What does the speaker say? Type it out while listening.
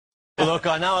Look,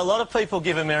 I know a lot of people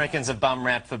give Americans a bum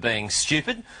rap for being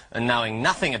stupid and knowing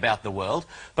nothing about the world,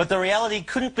 but the reality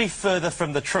couldn't be further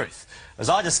from the truth, as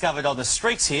I discovered on the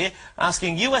streets here,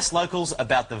 asking US locals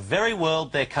about the very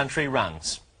world their country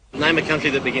runs. Name a country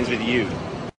that begins with U.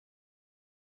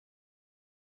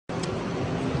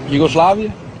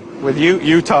 Yugoslavia? With you,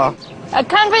 Utah. A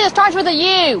country that starts with a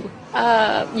U.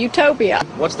 Utopia.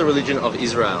 What's the religion of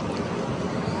Israel?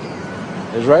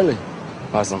 Israeli.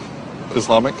 Muslim.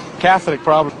 Islamic. Catholic,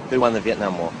 probably. Who won the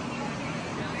Vietnam War?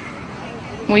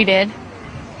 We did.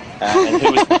 And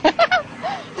who was...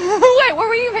 Wait, were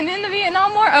we even in the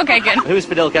Vietnam War? Okay, good. Who is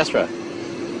Fidel Castro?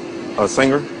 A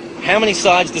singer. How many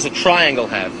sides does a triangle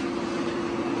have?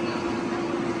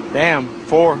 Damn,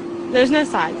 4. There's no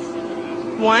sides.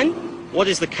 1. What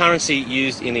is the currency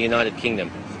used in the United Kingdom?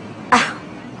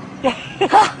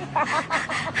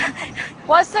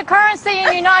 What's the currency in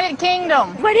the United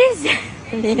Kingdom? What is it?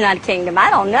 The United Kingdom? I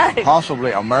don't know.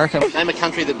 Possibly American. Name a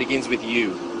country that begins with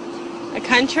U. A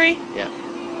country? Yeah.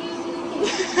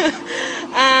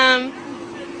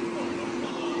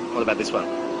 What about this one?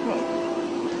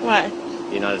 What?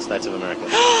 The United States of America.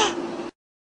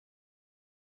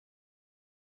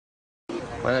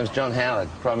 My name's John Howard,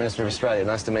 Prime Minister of Australia.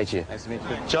 Nice to meet you. Nice to meet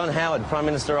you. John Howard, Prime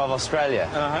Minister of Australia.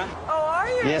 Oh, are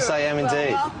you? Yes, I am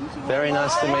indeed. Very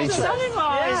nice to meet you.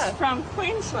 son-in-law is from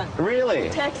Queensland. Really?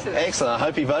 Texas. Excellent. I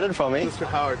hope he voted for me. Mr.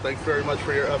 Howard, thanks very much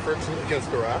for your efforts against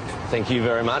Iraq. Thank you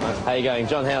very much. How are you going?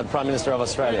 John Howard, Prime Minister of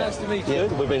Australia. Nice to meet you.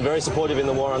 Yeah, we've been very supportive in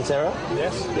the war on terror.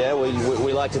 Yes. Yeah,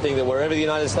 we like to think that wherever the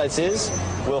United States is,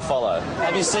 we'll follow.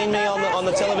 Have you seen me on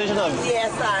the television?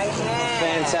 Yes, I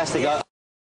have. Fantastic.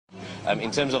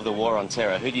 In terms of the war on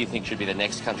terror, who do you think should be the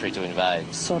next country to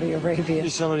invade? Saudi Arabia.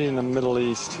 Somebody in the Middle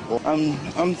East.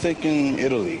 I'm thinking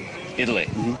Italy. Italy.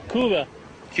 Cuba.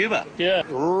 Cuba. Yeah.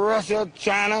 Russia,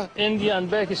 China, India and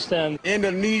Pakistan.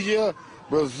 Indonesia,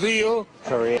 Brazil,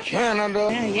 Korea. Canada.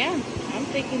 Yeah, I'm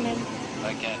thinking of...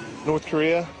 Okay. North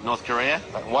Korea. North Korea?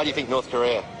 Why do you think North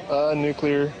Korea?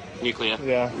 Nuclear. Nuclear.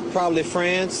 Yeah. Probably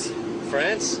France.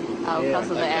 France? Oh, because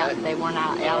of they weren't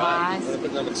our allies. Right.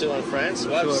 Put number 2 on France.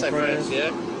 Why would you say France? Yeah.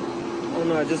 Oh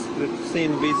no, just there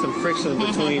seemed to be some friction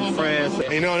between France.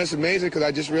 You know, and it's amazing because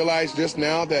I just realized just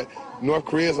now that North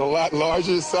Korea is a lot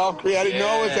larger than South Korea. I didn't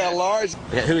know it was that large.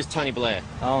 Okay, who is Tony Blair?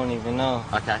 I don't even know.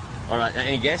 Okay. All right.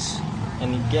 Any guess?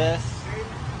 Any guess?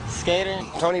 Skater?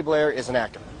 Tony Blair is an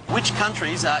actor. Which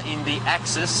countries are in the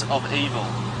axis of evil?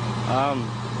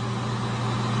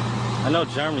 I know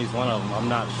Germany's one of them. I'm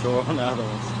not sure on the other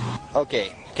ones.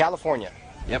 Okay, California.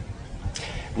 Yep.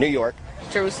 New York.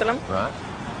 Jerusalem. Right.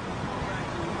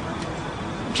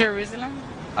 Jerusalem.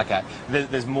 Okay.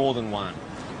 There's more than one.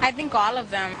 I think all of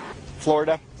them.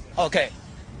 Florida. Okay,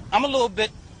 I'm a little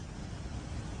bit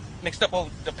mixed up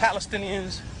over the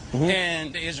Palestinians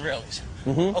and the Israelis.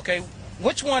 Okay,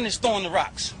 which one is throwing the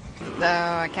rocks? Oh,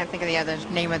 I can't think of the other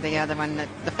name of the other one.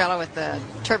 The fellow with the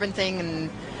turban thing, and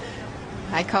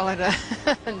I call it a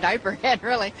diaper head,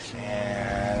 really.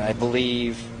 And I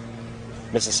believe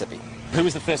Mississippi. Who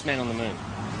was the first man on the moon?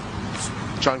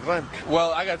 John Glenn.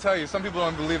 Well, I gotta tell you, some people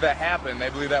don't believe that happened. They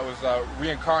believe that was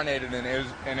reincarnated in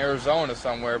Arizona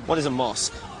somewhere. What is a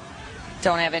mosque?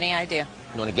 Don't have any idea.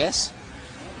 You want to guess?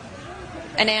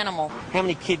 An animal. How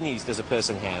many kidneys does a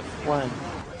person have? 1.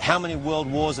 How many world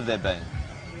wars have there been?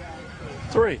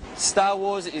 3. Star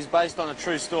Wars is based on a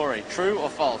true story. True or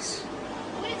false?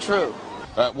 True.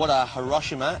 What are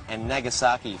Hiroshima and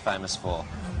Nagasaki famous for?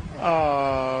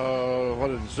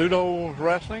 What is judo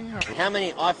wrestling? How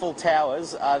many Eiffel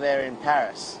Towers are there in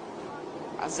Paris?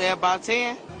 I say about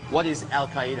 10. What is Al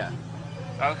Qaeda?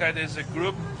 Al Qaeda is a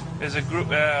group,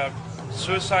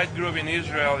 suicide group in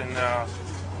Israel in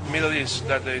Middle East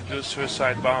that they do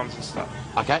suicide bombs and stuff.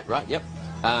 Okay, right, yep.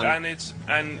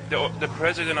 And the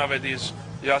president of it is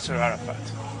Yasser Arafat.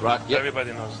 Right, yep.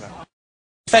 Everybody knows that.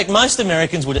 In fact, most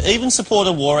Americans would even support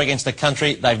a war against a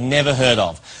country they've never heard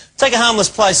of. Take a harmless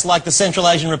place like the Central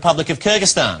Asian Republic of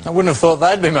Kyrgyzstan. I wouldn't have thought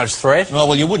they'd be much threat.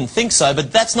 Well, you wouldn't think so,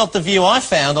 but that's not the view I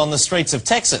found on the streets of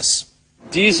Texas.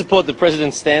 Do you support the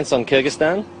president's stance on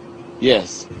Kyrgyzstan?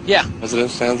 Yes. Yeah. President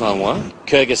stands on what?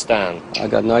 Kyrgyzstan. I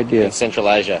got no idea. In Central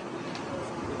Asia.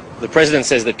 The president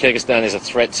says that Kyrgyzstan is a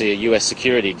threat to US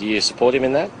security. Do you support him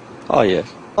in that? Oh, yes.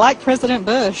 Like President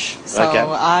Bush, so Okay.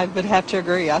 I would have to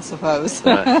agree, I suppose.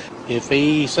 Right. If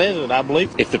he says it, I believe.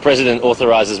 If the president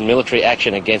authorizes military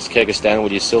action against Kyrgyzstan,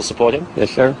 would you still support him?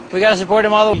 Yes, sir. We gotta support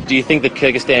him all the way. Do you think that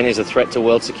Kyrgyzstan is a threat to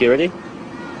world security?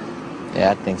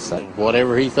 Yeah, I think so.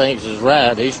 Whatever he thinks is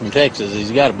right, he's from Texas,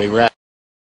 he's got to be right.